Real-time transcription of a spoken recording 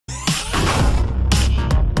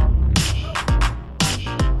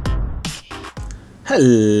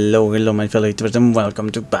Hello my fellow YouTubers and welcome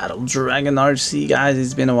to BattleDragonRC, guys.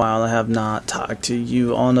 It's been a while. I have not talked to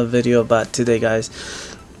you on a video, but today, guys,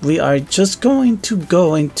 we are just going to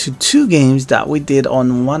go into two games that we did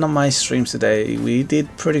on one of my streams today. We did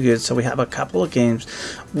pretty good, so we have a couple of games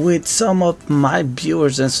with some of my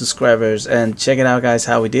viewers and subscribers, and check it out, guys,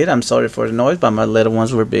 how we did. I'm sorry for the noise, but my little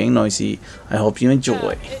ones were being noisy. I hope you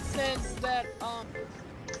enjoy. It says that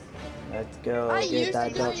Let's go. I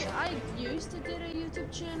used to do a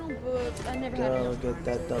YouTube channel, but I never had enough. Get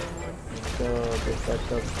that dub. Go get that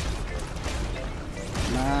dub.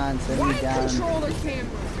 Man, send me down. Controller camera?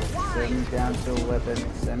 Why? Send me down to a weapon.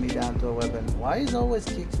 Send me down to a weapon. Why is always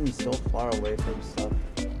kicks me so far away from stuff?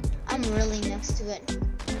 I'm really next to it.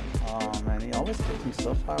 Oh man, he always kicks me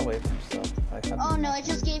so far away from stuff. Oh no, I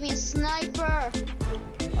just gave me a sniper.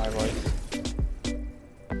 Alright, boys.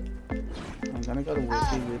 I'm gonna go to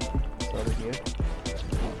Wiki with over here.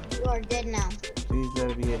 You are dead now. Please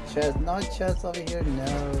let it be a chest. No chest over here,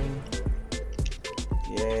 no.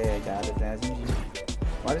 Yeah, I got it, man.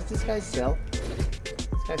 What does this guy sell?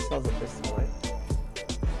 This guy sells a pistol, right?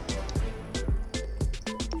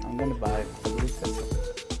 I'm gonna buy a blue pistol.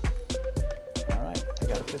 Alright, I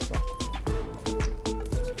got a pistol.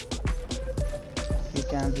 Here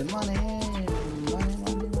comes the money.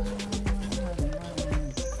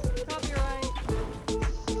 Copyright.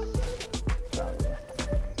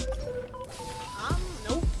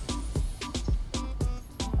 Nope.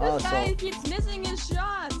 This guy keeps missing his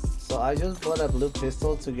shots. So I just bought a blue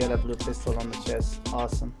pistol to get a blue pistol on the chest.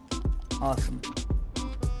 Awesome. Awesome.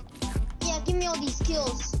 Yeah, give me all these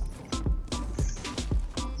kills.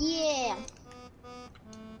 Yeah.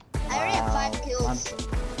 I already have 5 kills.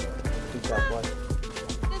 Good job, boy.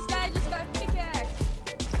 This guy just got pickaxed.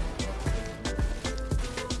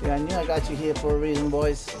 Yeah, I knew I got you here for a reason,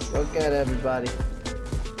 boys. Go get everybody.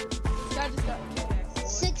 This guy just got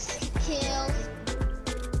pickaxed. 6 kills.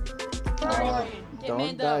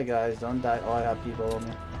 Don't die, guys. Don't die. Oh, I have people on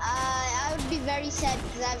me. I would be very sad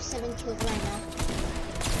because I have 7 kills right now.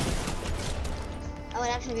 I would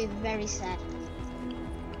actually be very sad.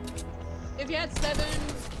 If you had 7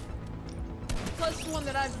 plus 1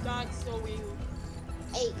 that I've got, so we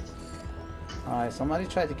 8. Alright, somebody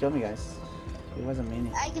tried to kill me, guys. He wasn't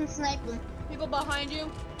meaning. I can snipe them. people behind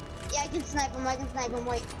you. Yeah, I can snipe them. I can snipe them.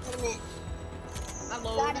 Wait a minute.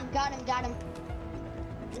 Hello. Got him.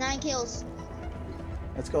 9 kills.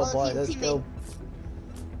 Let's go, boy. Let's go.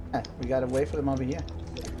 Yeah, we gotta wait for them over here.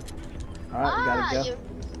 Alright, we gotta go.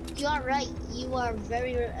 You are right. You are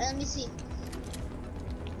very. Let me see.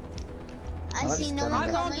 I see no one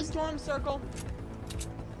I'm coming. going to storm circle.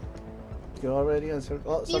 You're already on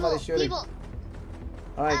circle. Oh, somebody's shooting.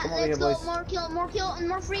 Alright, come over here, boys. Let's go. More kill, and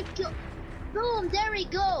more free kill. Boom! There we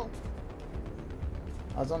go.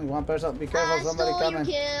 There's only one person. Be careful, somebody coming.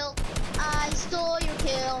 I stole your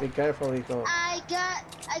kill. Be careful, Rico. I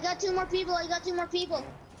got 2 more people.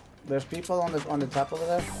 There's people on the top over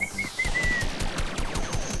there.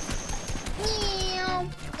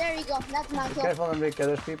 There you go. That's my Be kill. careful, Enrique.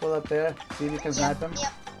 There's people up there. See if you can snipe them.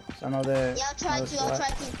 Yep. So I know they're. Yeah, I'll try to.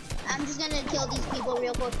 I'm just gonna kill these people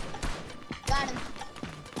real quick. Got him.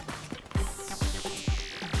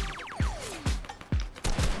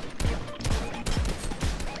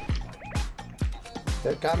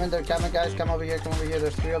 They're coming, guys. Come over here,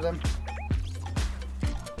 There's 3 of them.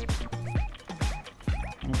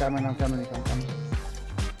 I'm coming. I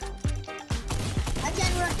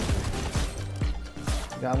can't run.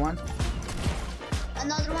 Got one.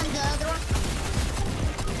 Another one, the other one.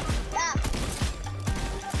 Ah.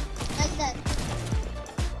 Like that.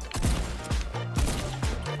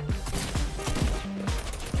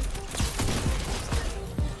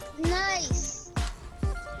 Nice.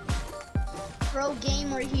 Pro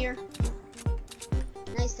gamer here.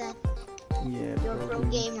 Nice that. Yeah, You're a pro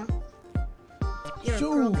gamer. You're a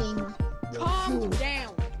pro gamer. Calm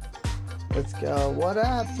down. Let's go. What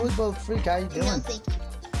up, football freak? How you doing? Nothing.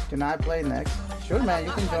 Can I play next? Sure, man.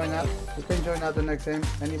 You can join up. You can join up the next game.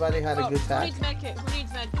 Anybody had a good Who tag? needs medkit? Who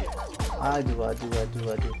needs medkit? I do.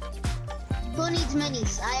 Who needs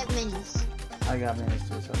minis? I have minis. I got minis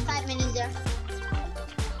too. So. 5 minis there.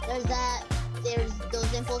 There's that. There's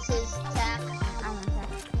those impulses. Attack. I want attack.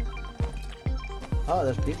 Oh,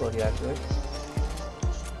 there's people here actually.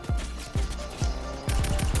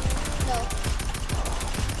 No.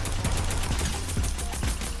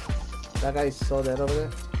 That guy's so dead over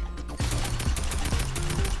there.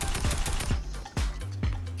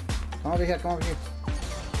 Come over here.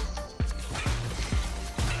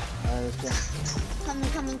 Alright, let's go.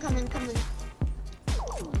 Coming.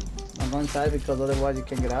 I'm going inside because otherwise you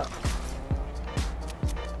can't get out.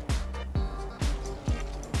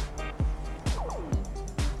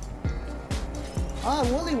 Ah,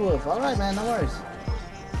 Woolly Wolf. Alright, man, no worries.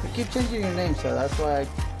 You keep changing your name, so that's why I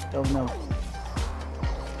don't know.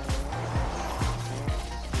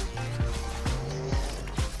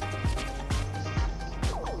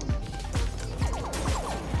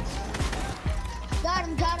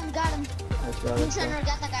 Got him. Let's go.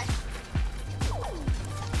 Got that guy.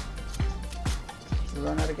 We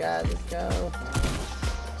run out of guys, let's go.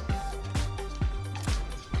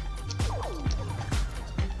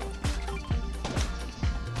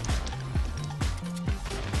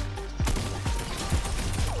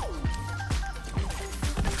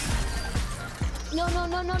 No,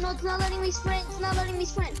 it's not letting me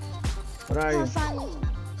sprint. What are you? Finally.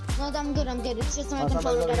 No, I'm good. It's just my Oh,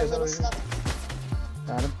 controller got a little somebody's stuck.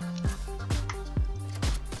 Got him.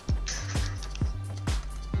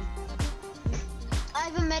 I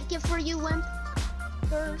have a medkit for you, Wimp.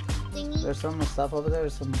 Thingy. There's some stuff over there.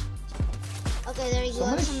 Some. Okay, there you go.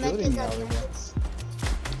 Somebody's Some shooting medkits. me over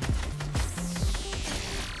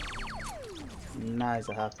here. Nice,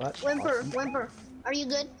 a half pot. Whimper. Are you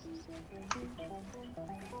good?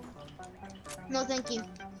 No, thank you.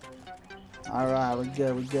 Alright, we're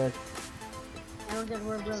good. We're good.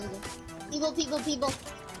 We're really good. People.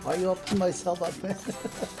 Why are you opening myself up, man?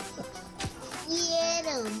 Yeah,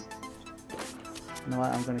 no. You know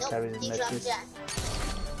what? I'm gonna carry this You dropped medkit. that.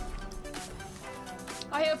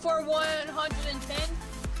 I have for 110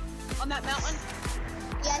 on that mountain.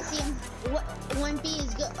 Yeah, I see him. Wimpy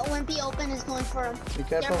is good. Wimpy open is going for him. Be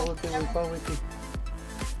careful, with you.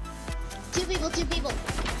 Two people.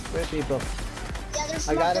 Three people. Yeah, there's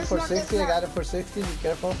I got him it for 60. I got it for 60. Be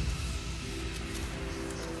careful.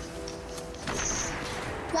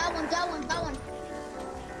 Got one.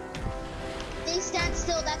 They stand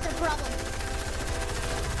still. That's a problem.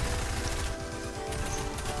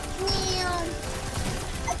 Damn.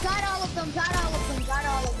 I got all of them.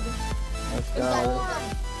 Let's We go. got one.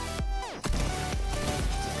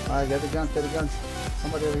 Alright, get the guns.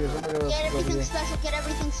 Somebody over here. Get everything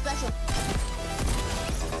special.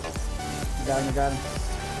 Got him.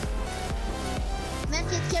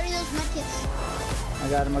 Medkits, carry those medkits. I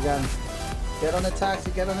got him. Get on the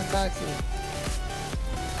taxi.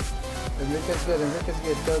 Enrique's good.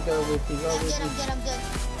 Go with you. Yeah, get him.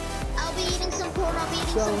 I'll be eating some corn.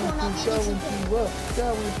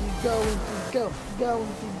 Go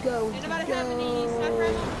Anybody have any sniper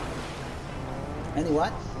ammo? Any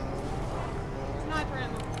what? Sniper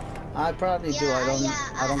ammo. I probably do.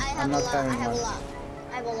 I'm not carrying I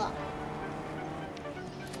have one. a lot.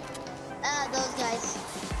 Those guys.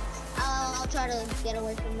 I'll try to get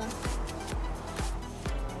away from them.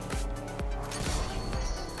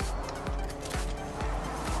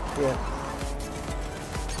 Yeah.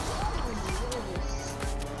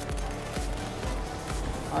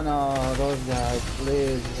 Oh no, those guys,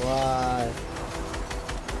 please, why?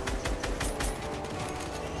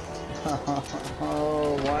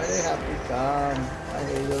 Oh, why they have to come? I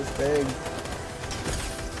hate those things.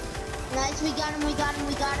 Nice, we got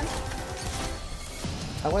him.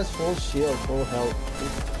 I was full shield, full health.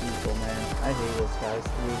 These people, man. I hate those guys.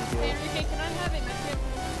 They really do. Hey, Enrique, can I have a medkit?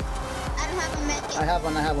 I don't have a medkit. I have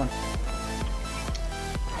one.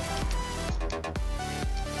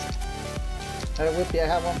 Alright, Whippy, I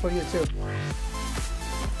have one for you too. There's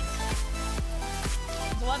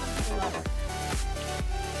 11 people left.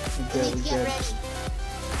 We need to get ready.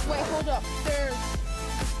 Wait, hold up. There's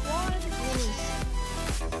one. Minis.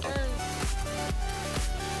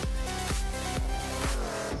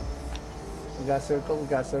 We got circle,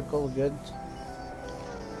 we're good.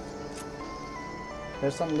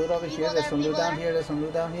 There's some loot over here, there's some loot down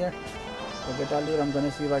here, Go get that loot. I'm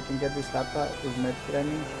gonna see if I can get this kappa, this medkit I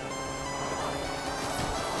mean.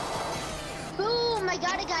 Boom! I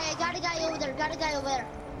got a guy over there.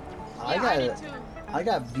 I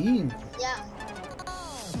got beam. Yeah.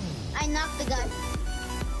 I knocked the guy.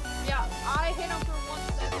 Yeah, I hit him for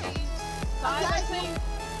 175, I think.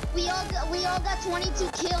 We all got 22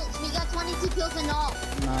 kills. We got 22 kills in all.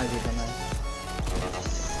 Nice.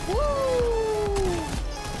 Woo!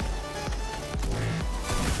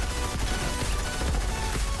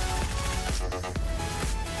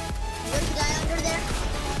 There's a guy under there.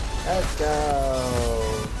 Let's go.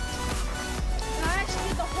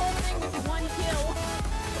 Actually, the whole thing is 1 kill.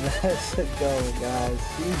 Let's go, guys.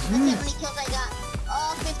 That's how many kills I got.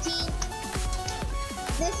 Oh, 15.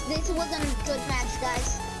 This wasn't a good match,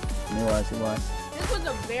 guys. It was. This was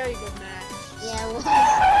a very good match. Yeah, it was.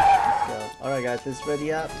 Let's go. Alright guys, let's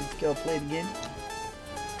ready up. Let's go play the game.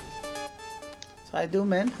 So how you doing,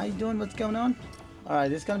 man? How you doing? What's going on? Alright,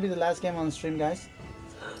 this is gonna be the last game on the stream, guys.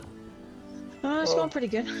 It's going pretty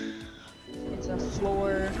good. it's a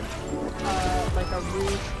floor, like a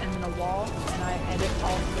roof, and then a wall, and I edit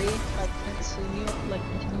all three like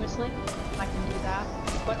continuously. I can do that,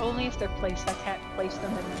 but only if they're placed. I can't place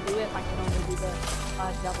them and do it. I can only do the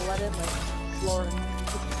double edit, like floor and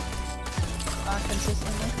roof,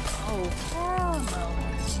 consistently. Oh hell no!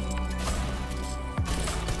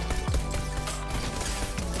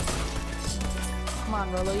 Come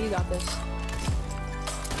on, Rolo, you got this.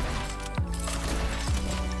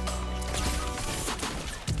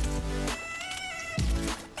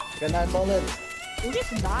 Got 9 bullets. Who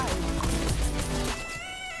just died?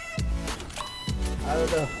 I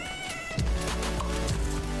don't know.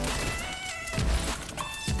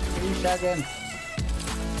 Give me shotgun.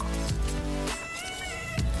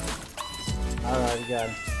 Alright, we got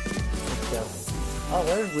him. Let's go. Oh,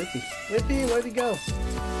 where's Whippy? Whippy, where'd he go?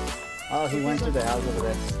 Oh, he went to the house over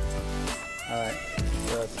there. Alright,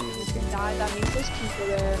 so let's see if we can... Die, that means there's people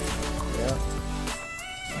there. Yeah.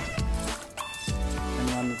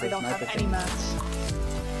 I don't have any mats.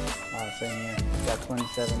 Oh, same here. Got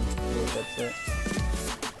 27 bullets, that's it.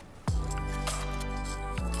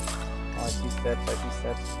 Oh, I see steps, I see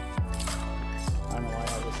steps. I don't know why I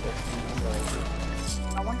have the steps in there, but I do.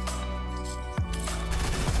 That one?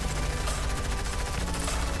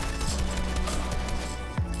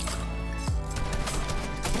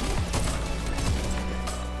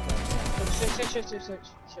 Search.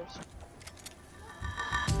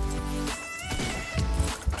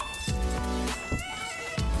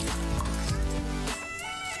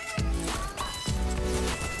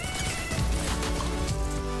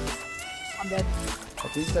 I'm dead.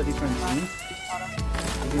 But these are different teams.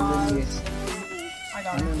 I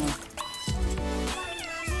got him.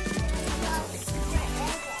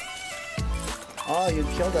 Oh, you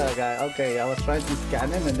killed that guy. Okay, I was trying to scan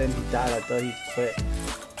him and then he died. I thought he quit.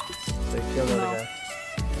 So you killed the other guy.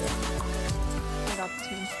 I got the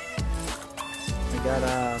team. I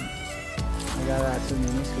got 2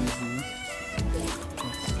 minis, 2 minis.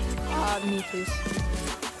 Me please.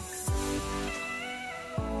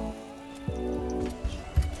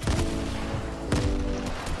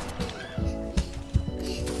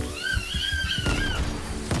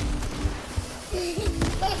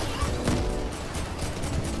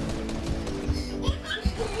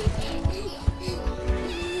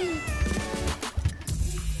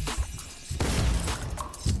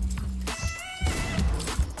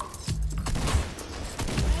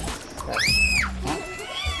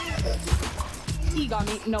 He got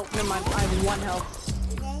me. Nope, never mind. I have 1 health.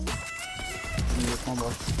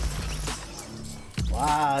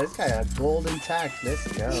 Wow, this guy got golden tack. Let's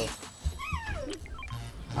go.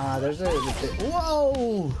 There's a...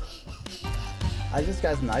 Whoa! I just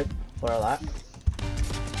got sniped for a lot.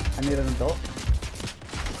 I need an adult.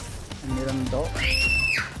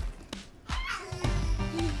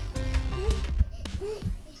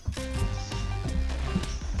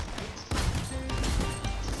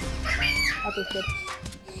 That was good.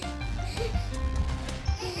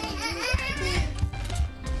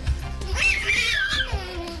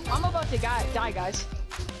 I'm about to die, guys.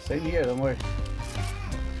 Same here, don't worry.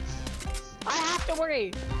 I have to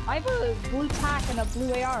worry. I have a blue tack and a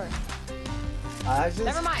blue AR.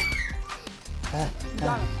 Never mind.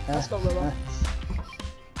 Got him. Let's go, Willow.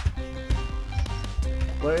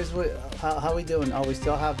 Where is we? How we doing? Oh, we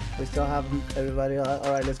still have everybody.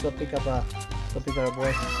 All right, let's go pick up our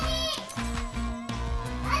boy.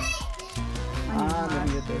 Let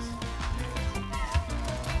me get this.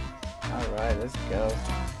 All right, let's go.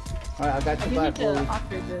 All right, I got you back. I need to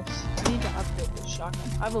upgrade this. I need to upgrade this shotgun.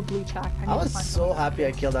 I have a blue tack. I was so happy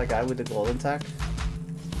I killed that guy with the golden tack.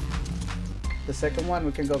 The second one,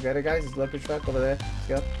 we can go get it, guys. It's slurpy truck over there. Let's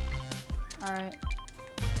go. All right.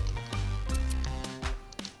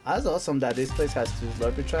 That's awesome that this place has 2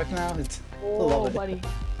 slurpy truck now. It's oh, buddy.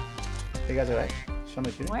 You guys are right. Show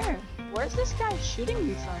me shooting. Where? Where's this guy shooting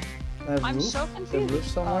me from? I'm roof? so confused. The roof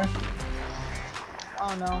somewhere?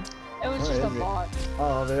 Oh no. It was Where just a is bot.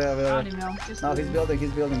 Oh, over there. I don't even know. Just no, he's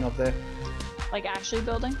building up there. like actually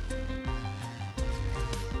building?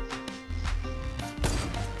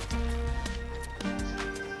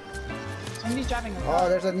 Somebody's driving a car. Oh,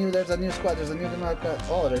 there's a new squad. There's a new squad.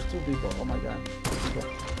 Oh, there's 2 people. Oh my god.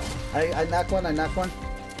 I knock one. Knock one?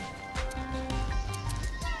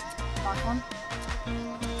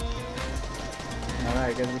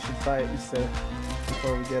 Alright, guys, we should fight instead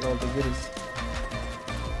before we get all the goodies.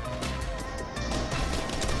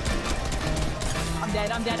 I'm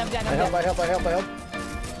dead. I help.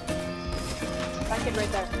 That kid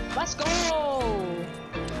right there. Let's go! Oh,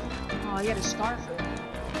 I got a scarf.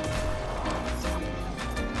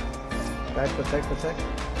 Guys, protect.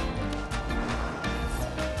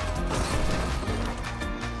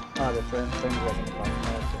 Oh, the frame wasn't fine.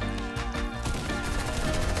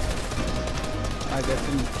 I guess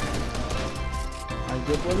are you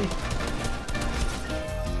good, Willie?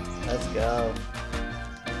 Let's go.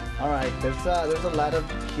 Alright, there's a lot of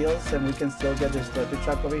kills and we can still get this trophy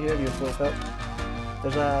truck over here if you're full health.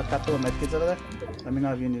 There's a couple of medkits over there. Let me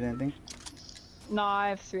know if you need anything. No, I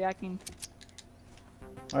have 3. I can.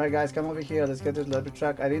 Alright guys, come over here. Let's get this leopard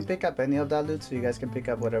truck. I didn't pick up any of that loot, so you guys can pick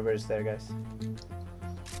up whatever is there, guys.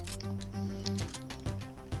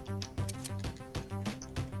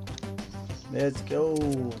 Let's go.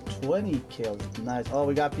 20 kills. Nice. Oh,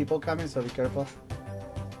 we got people coming, so be careful.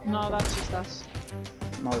 No, that's just us.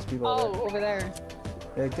 No, there's people over there.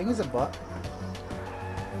 Yeah, I think it's a bot.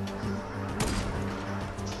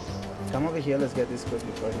 Come over here, let's get this quick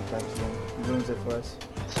before he comes in. Ruins it for us.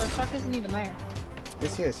 So the truck isn't even there.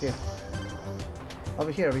 It's here, it's here.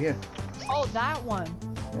 Over here, over here. Oh, that one.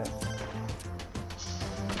 Yeah.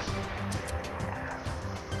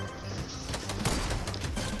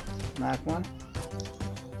 Knock one.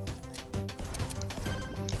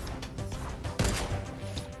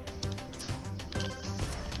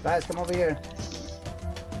 Guys, come over here.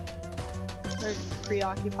 They're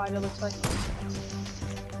preoccupied, it looks like.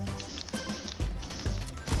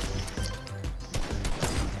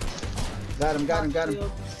 Got him, got him, got him.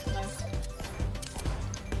 Nice.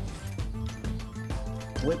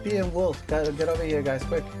 Whippy and Wolf, get over here, guys,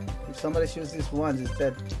 quick. If somebody shoots this one, it's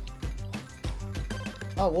dead.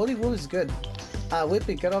 Oh, Woolly Wolf is good. Ah,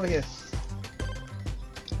 Whippy, get over here.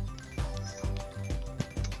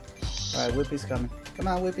 Alright, Whippy's coming. Come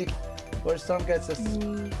on, Whippy. Where Storm gets us.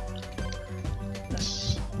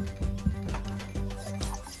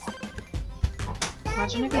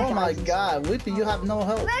 Imagine if Oh my god, Whippy, you have no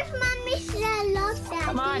help. Where's Mommy's Zelda, Daddy?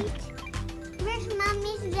 Come on. Where's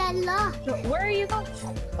Mommy's Zelda? Where are you going?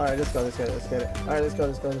 Alright, let's go, let's get it, let's get it. Alright, let's go,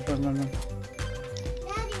 let's run, run, run.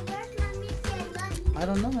 Daddy, where's Mommy's Zelda? I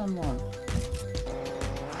don't know, Mom.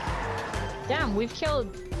 Damn, we've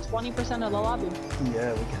killed 20% of the lobby.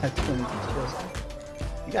 Yeah, we got 22 kills.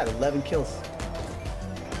 You got 11 kills.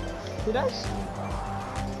 Who does?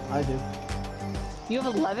 I do. You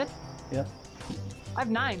have 11? Yeah. I have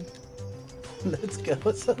 9. Let's go.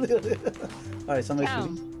 Alright, somebody Damn.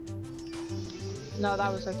 shooting. No,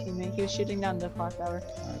 that was our teammate. He was shooting down the clock tower.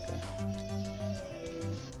 Okay.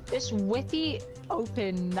 This witty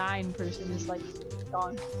open 9 person is like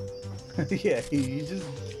gone. Yeah, he's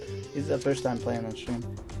the first time playing on stream.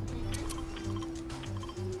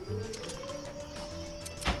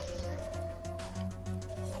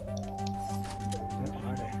 Where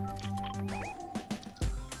are they?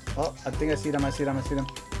 Oh, I think I see them, I see them, I see them.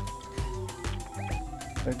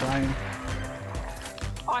 They're dying.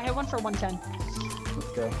 Oh, I hit one for 110.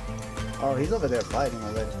 Let's go. Oh, he's over there fighting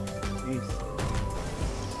already. Jeez.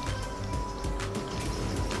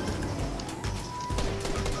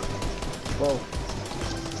 Whoa.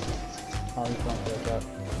 Oh, he's going for that.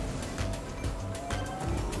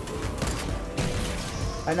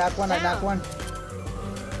 I knocked one, I knocked one.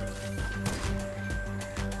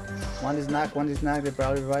 One is knocked, they're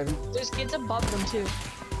probably reviving. There's kids above them too.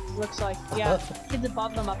 Looks like. Yeah, kids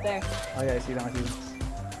above them up there. Oh yeah, I see them, I see them.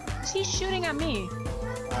 Is he shooting at me?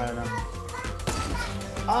 I don't know.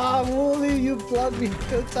 Ah, Wooly, you plugged me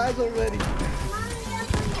 2 times already.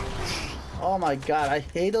 Oh my god, I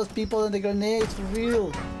hate those people and the grenades, for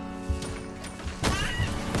real.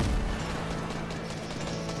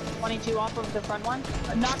 22 off of the front one.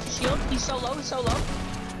 Knocked the shield. He's so low, so low.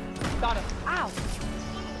 Got him. Ow!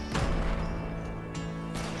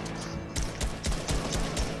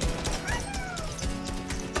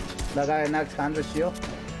 The guy knocked 100 shield.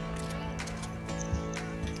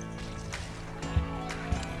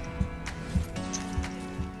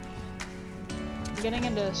 I'm getting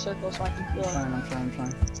into a circle so I can feel it. I'm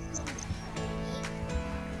trying.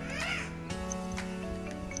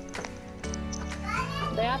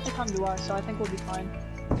 They have to come to us, so I think we'll be fine.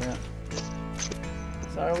 Yeah.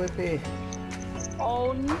 Sorry, Whippy.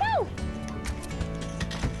 Oh no!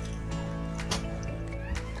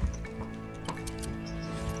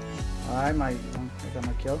 I got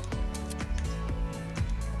my kill.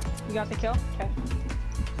 You got the kill? Okay.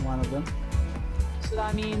 One of them. So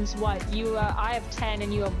that means what? You, I have 10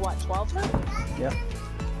 and you have what, 12 now? Yep.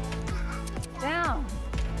 Down.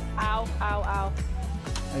 Ow, ow, ow.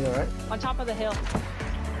 Are you alright? On top of the hill.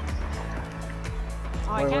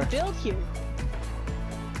 Oh, I Where? can't build here.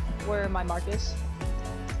 Where my mark is.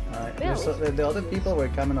 Alright. Build. The other people were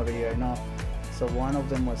coming over here, no. So one of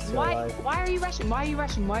them was still alive. Why are you rushing? Why are you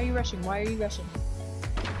rushing? Why are you rushing? Why are you rushing?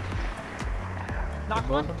 Knock Did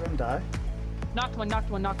one. both of them die? Knocked one.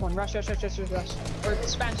 Rush. Or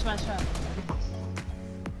spam.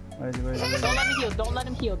 Where is he? Don't let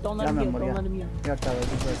him heal. Don't let him heal. Don't let him heal. Yeah, cover.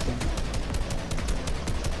 This is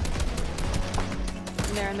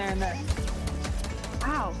In there.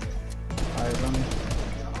 Ow. Alright, running.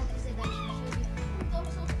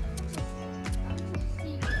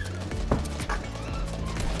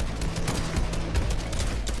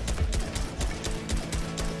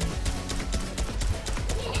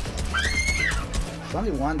 There's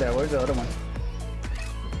only one there. Where's the other one?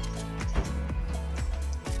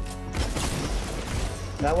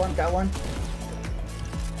 Got one.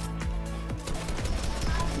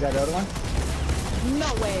 You got the other one?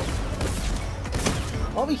 No way.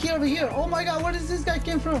 Over here. Oh my god, where does this guy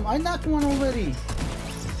came from? I knocked one already.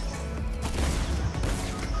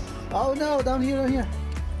 Oh no, down here.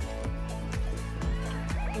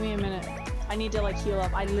 Give me a minute. I need to like heal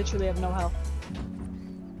up. I literally have no health.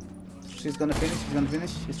 She's gonna finish.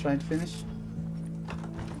 She's trying to finish.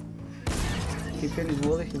 He finished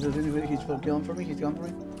Wooly. He's going for me.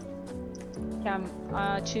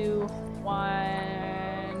 Yeah, 2,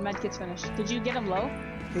 1. Medkit's finished. Did you get him low?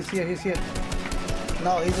 He's here.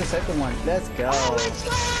 No, he's the second one. Let's go. Oh,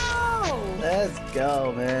 Let's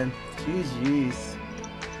go, man. GG's.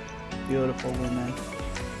 Beautiful win, man.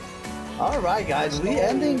 Alright, guys. We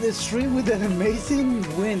ending this stream with an amazing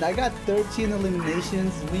win. I got 13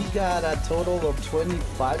 eliminations. We got a total of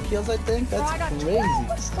 25 kills, I think. That's crazy.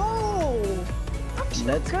 Let's go.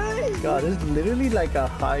 Let's go. This is literally like a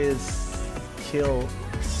highest kill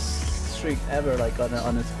streak ever, like on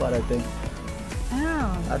a squad, I think.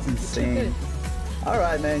 Wow. That's insane.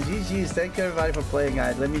 Alright, man. GG's. Thank you everybody for playing,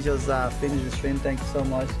 guys. Let me just finish the stream. Thank you so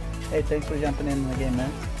much. Hey, thanks for jumping in the game,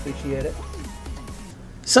 man. Appreciate it.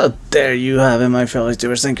 So there you have it, my fellow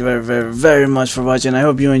viewers. Thank you very much for watching. I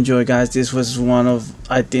hope you enjoyed, guys. This was one of,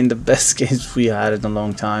 I think, the best games we had in a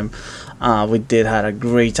long time. We did had a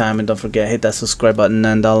great time, and don't forget, hit that subscribe button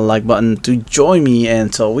and the like button to join me,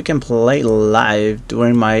 and so we can play live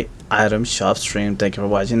during my item shop stream. Thank you for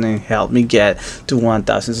watching and help me get to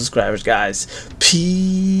 1,000 subscribers, guys.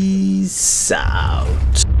 Peace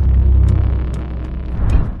out.